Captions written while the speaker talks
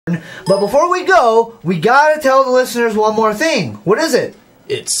But before we go, we gotta tell the listeners one more thing. What is it?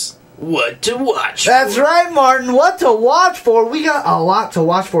 It's what to watch That's for. right, Martin. What to watch for? We got a lot to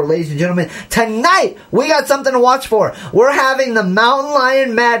watch for, ladies and gentlemen. Tonight, we got something to watch for. We're having the Mountain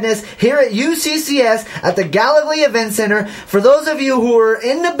Lion Madness here at UCCS at the Gallagly Event Center. For those of you who are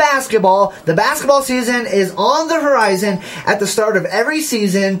into basketball, the basketball season is on the horizon. At the start of every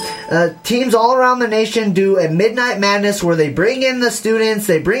season, teams all around the nation do a Midnight Madness where they bring in the students,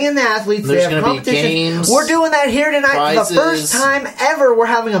 they bring in the athletes, There's they have gonna be competitions. games, We're doing that here tonight prizes. for the first time ever. We're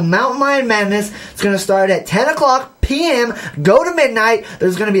having a Mountain Lion Madness. It's going to start at 10 o'clock p.m. Go to midnight.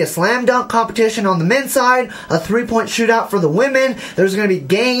 There's going to be a slam dunk competition on the men's side, a three-point shootout for the women. There's going to be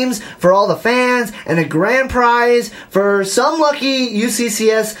games for all the fans and a grand prize for some lucky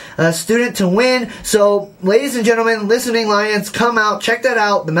UCCS student to win. So, ladies and gentlemen, listening Lions, come out, check that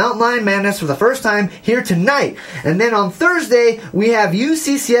out. The Mountain Lion Madness for the first time here tonight. And then on Thursday, we have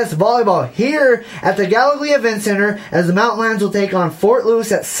UCCS volleyball here at the Gallagly Event Center as the Mountain Lions will take on Fort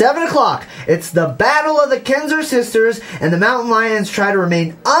Lewis at 7 o'clock. It's the Battle of the Kinzer Sisters, and the Mountain Lions try to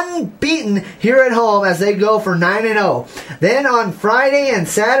remain unbeaten here at home as they go for 9-0. Then on Friday and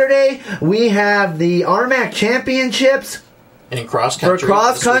Saturday, we have the RMAC Championships. And cross country. For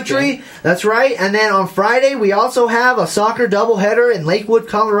cross country, that's right. And then on Friday, we also have a soccer doubleheader in Lakewood,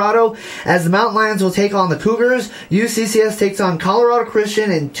 Colorado, as the Mountain Lions will take on the Cougars. UCCS takes on Colorado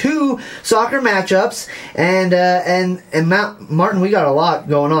Christian in 2 soccer matchups. And Martin, we got a lot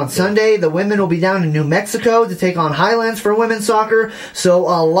going on. Sunday, the women will be down in New Mexico to take on Highlands for women's soccer. So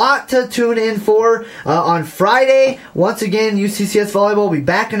a lot to tune in for. On Friday, once again, UCCS volleyball will be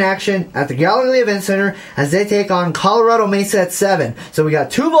back in action at the Gallagly Event Center as they take on Colorado Mesa at 7. So we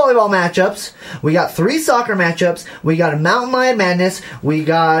got 2 volleyball matchups, we got 3 soccer matchups, we got a Mountain Lion Madness, we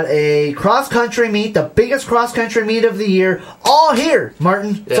got a cross-country meet, the biggest cross-country meet of the year, all here,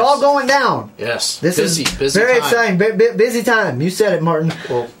 Martin. Yes. It's all going down. Yes. This busy very time. exciting. Busy time. You said it, Martin.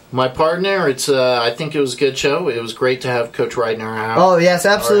 Well, my partner, I think it was a good show. It was great to have Coach Ridenour out. Oh, yes,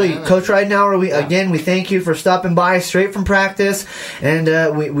 absolutely. Right. Coach Ridenour, we thank you for stopping by straight from practice, and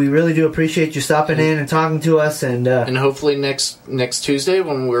we really do appreciate you stopping in and talking to us. And hopefully next Tuesday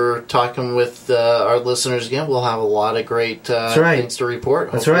when we're talking with our listeners again, we'll have a lot of great things to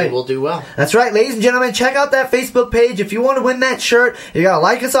report. That's Hopefully right. We'll do well. That's right. Ladies and gentlemen, check out that Facebook page. If you want to win that shirt, you got to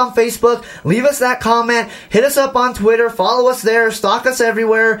like us on Facebook, leave us that comment, hit us up on Twitter, follow us there, stalk us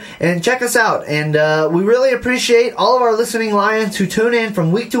everywhere, and check us out. And we really appreciate all of our listening Lions who tune in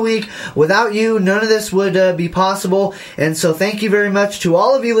from week to week. Without you, none of this would be possible. And so thank you very much to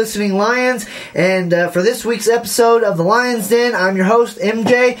all of you listening Lions. And for this week's episode of the Lions Den, I'm your host,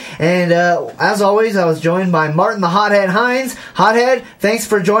 MJ. And as always, I was joined by Martin the Hothead Hines. Hothead, thanks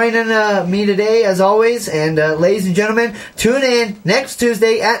for joining me today, as always. And ladies and gentlemen, tune in next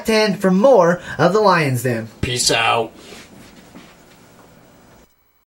Tuesday at 10 for more of the Lions Den. Peace out.